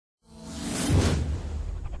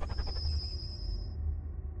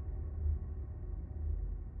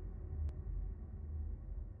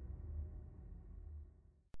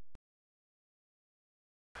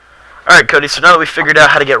Alright, Cody, so now that we figured out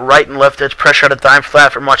how to get right and left edge pressure out of dime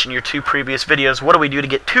flat from watching your 2 previous videos, what do we do to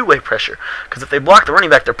get two-way pressure? Because if they block the running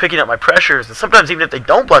back, they're picking up my pressures, and sometimes even if they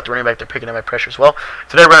don't block the running back, they're picking up my pressures. Well,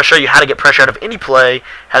 today we're going to show you how to get pressure out of any play,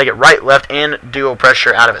 how to get right, left, and duo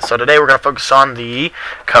pressure out of it. So today we're going to focus on the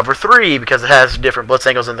cover 3, because it has different blitz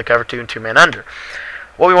angles in the cover 2 and 2-man under.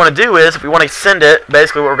 What we want to do is, if we want to send it,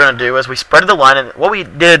 basically what we're going to do is we spread the line, and what we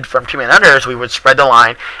did from 2-man under is we would spread the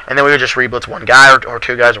line, and then we would just reblitz one guy or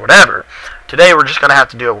 2 guys or whatever. Today we're just going to have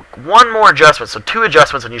to do one more adjustment, so 2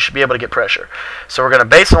 adjustments, and you should be able to get pressure. So we're going to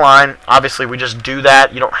base the line. Obviously we just do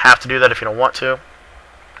that. You don't have to do that if you don't want to.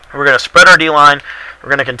 We're going to spread our D-line. We're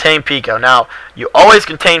going to contain Pico. Now, you always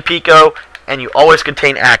contain Pico, and you always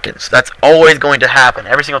contain Atkins. That's always going to happen.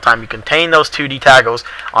 Every single time you contain those 2 D tackles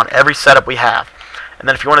on every setup we have. And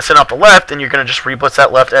then if you want to send off the left, then you're going to just reblitz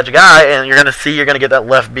that left edge guy, and you're going to get that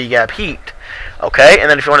left B gap heat. Okay? And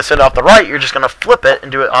then if you want to send off the right, you're just going to flip it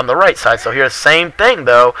and do it on the right side. So here, the same thing,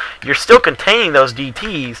 though. You're still containing those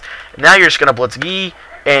DTs. Now you're just going to blitz G,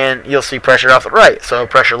 and you'll see pressure off the right. So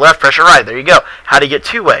pressure left, pressure right. There you go. How do you get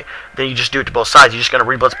two-way? Then you just do it to both sides. You're just going to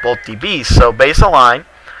reblitz both DBs. So base a line,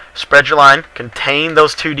 spread your line, contain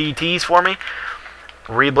those 2 DTs for me.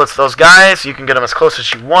 Reblitz those guys. You can get them as close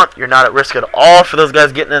as you want. You're not at risk at all for those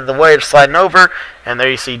guys getting in the way or sliding over. And there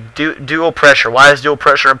you see dual pressure. Why is dual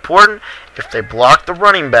pressure important? If they block the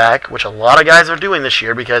running back, which a lot of guys are doing this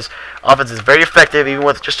year because offense is very effective even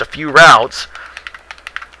with just a few routes,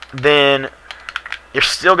 then you're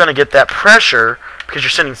still going to get that pressure because you're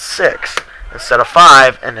sending 6 instead of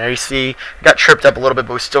 5. And there you see, got tripped up a little bit,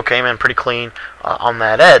 but we still came in pretty clean on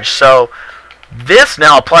that edge. So this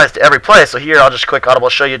now applies to every play. So here, I'll just click audible,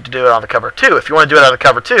 show you to do it on the cover 2. If you want to do it on the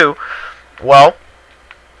cover 2, well,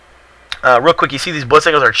 real quick, you see these blitz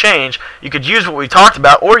angles are changed. You could use what we talked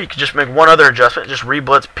about, or you could just make one other adjustment, just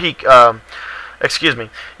reblitz peak. You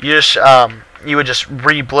would just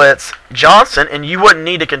reblitz Johnson, and you wouldn't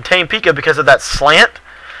need to contain Pico because of that slant.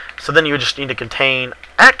 So then you would just need to contain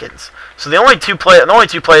Atkins. So the only two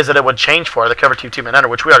plays that it would change for are the cover 2 2-man under,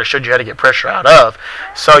 which we already showed you how to get pressure out of.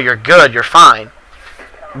 So you're good, you're fine.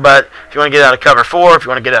 But if you want to get out of cover 4, if you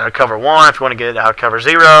want to get out of cover 1, if you want to get it out of cover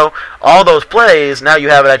 0, all those plays, now you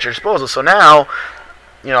have it at your disposal. So now,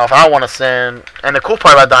 you know, if I want to send, and the cool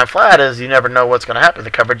part about dime flat is you never know what's going to happen.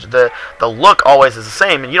 The coverage, the look always is the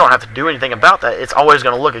same, and you don't have to do anything about that. It's always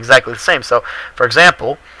going to look exactly the same. So, for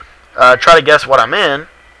example, try to guess what I'm in,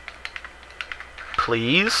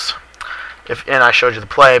 please. And I showed you the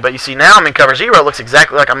play, but you see now I'm in cover 0. It looks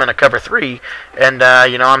exactly like I'm in a cover 3, and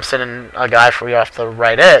you know, I'm sending a guy for you off the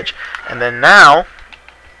right edge, and then now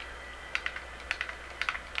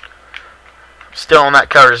still on that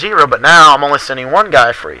cover 0, but now I'm only sending one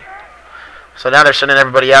guy free. So now they're sending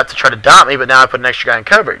everybody out to try to dot me, but now I put an extra guy in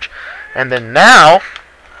coverage, and then now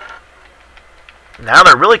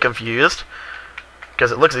they're really confused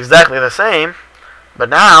because it looks exactly the same, but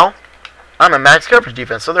now I'm in max coverage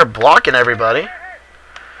defense, so they're blocking everybody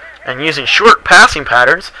and using short passing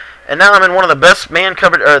patterns. And now I'm in one of the best man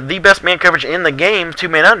coverage, or the best man coverage in the game,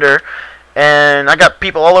 2-man under, and I got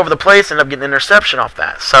people all over the place and end up getting an interception off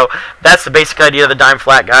that. So that's the basic idea of the dime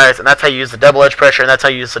flat, guys, and that's how you use the double edge pressure, and that's how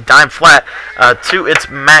you use the dime flat to its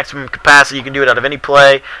maximum capacity. You can do it out of any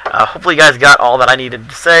play. Hopefully you guys got all that I needed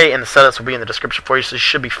to say, and the setups will be in the description for you, so you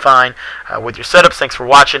should be fine with your setups. Thanks for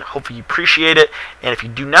watching. Hopefully you appreciate it, and if you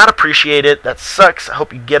do not appreciate it, that sucks. I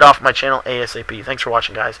hope you get off my channel ASAP. Thanks for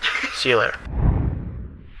watching, guys. See you later.